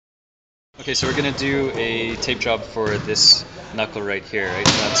Okay, so we're going to do a tape job for this knuckle right here, right?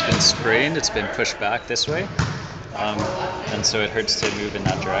 So that's been sprained, it's been pushed back this way, and so it hurts to move in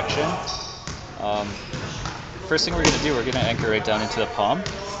that direction. First thing we're going to do, we're going to anchor right down into the palm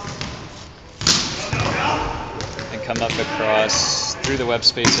and come up across through the web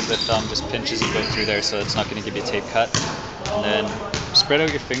space of the thumb, just pinch as you go through there so it's not going to give you a tape cut. And then spread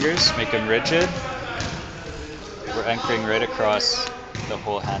out your fingers, make them rigid. We're anchoring right across the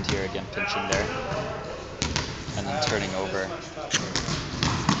whole hand here, again pinching there, and then turning over.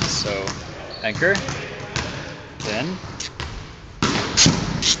 So anchor, then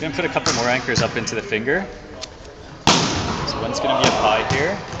we're going to put a couple more anchors up into the finger. So one's going to be up high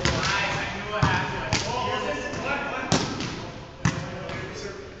here.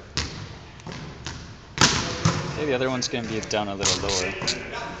 Okay, the other one's going to be down a little lower.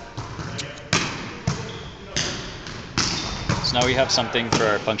 So now we have something for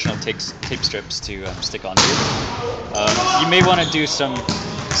our functional tape strips to stick onto. You may want to do some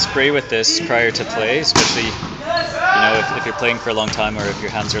spray with this prior to play, especially if you're playing for a long time or if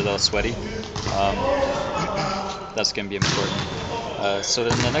your hands are a little sweaty. That's going to be important. So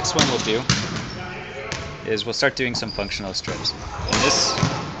then the next one we'll do is we'll start doing some functional strips. In this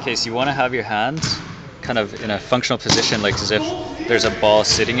case, you want to have your hand kind of in a functional position, like as if there's a ball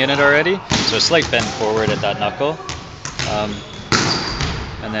sitting in it already. So a slight bend forward at that knuckle.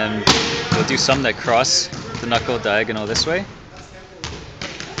 And then we'll do some that cross the knuckle diagonal this way.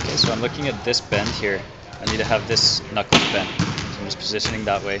 Okay, so I'm looking at this bend here. I need to have this knuckle bent. So I'm just positioning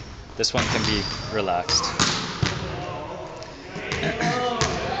that way. This one can be relaxed.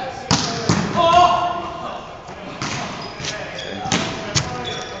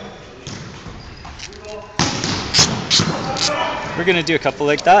 We're going to do a couple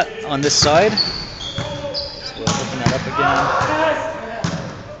like that on this side. So we'll open that up again.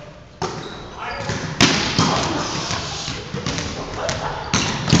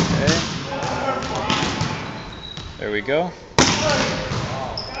 There we go.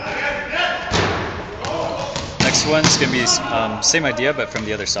 Next one's going to be same idea, but from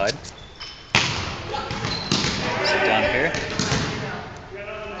the other side. So down here,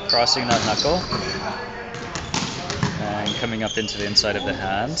 crossing that knuckle, and coming up into the inside of the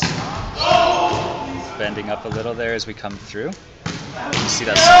hand, bending up a little there as we come through. You can see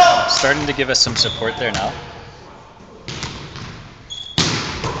that's starting to give us some support there now.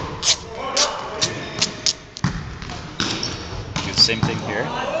 Same thing here.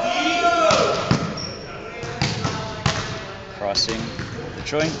 Crossing the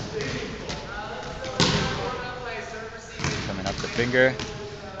joint. Coming up the finger.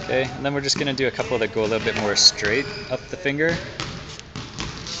 Okay, and then we're just going to do a couple that go a little bit more straight up the finger.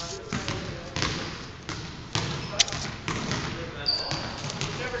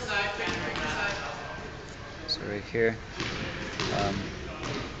 So right here.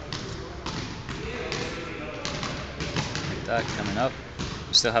 That coming up.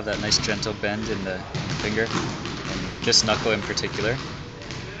 We still have that nice gentle bend in the finger, and this knuckle in particular.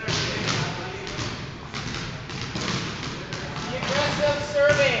 Aggressive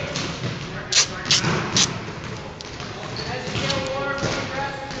serving.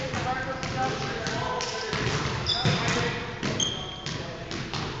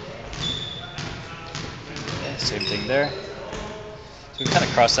 Okay, same thing there. So we kind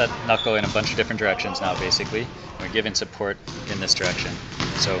of cross that knuckle in a bunch of different directions now, basically. We're giving support in this direction.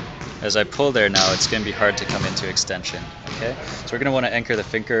 So as I pull there now, it's going to be hard to come into extension. Okay, so we're going to want to anchor the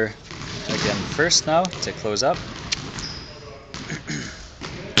finger again first now to close up.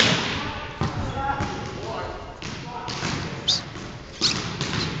 Oops.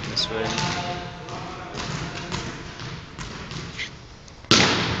 This way.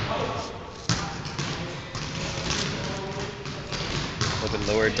 A little bit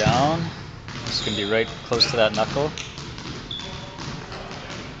lower down. It's going to be right close to that knuckle.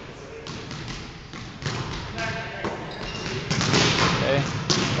 Okay,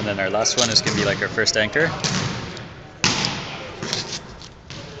 and then our last one is going to be like our first anchor.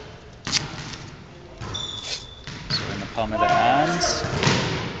 So in the palm of the hands.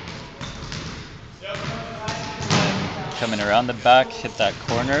 And coming around the back, hit that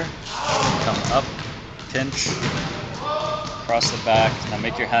corner, come up, pinch, across the back. Now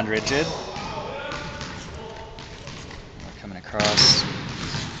make your hand rigid. Coming across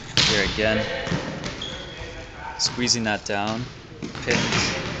here again, squeezing that down, pinch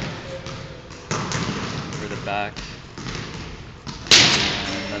over the back,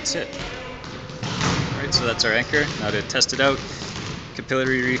 and that's it. Alright, so that's our anchor. Now to test it out,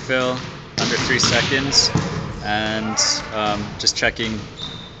 capillary refill under 3 seconds, and just checking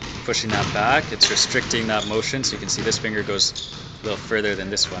pushing that back, it's restricting that motion, so you can see this finger goes a little further than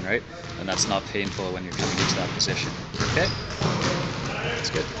this one, right? And that's not painful when you're coming into that position. Okay? That's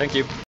good. Thank you.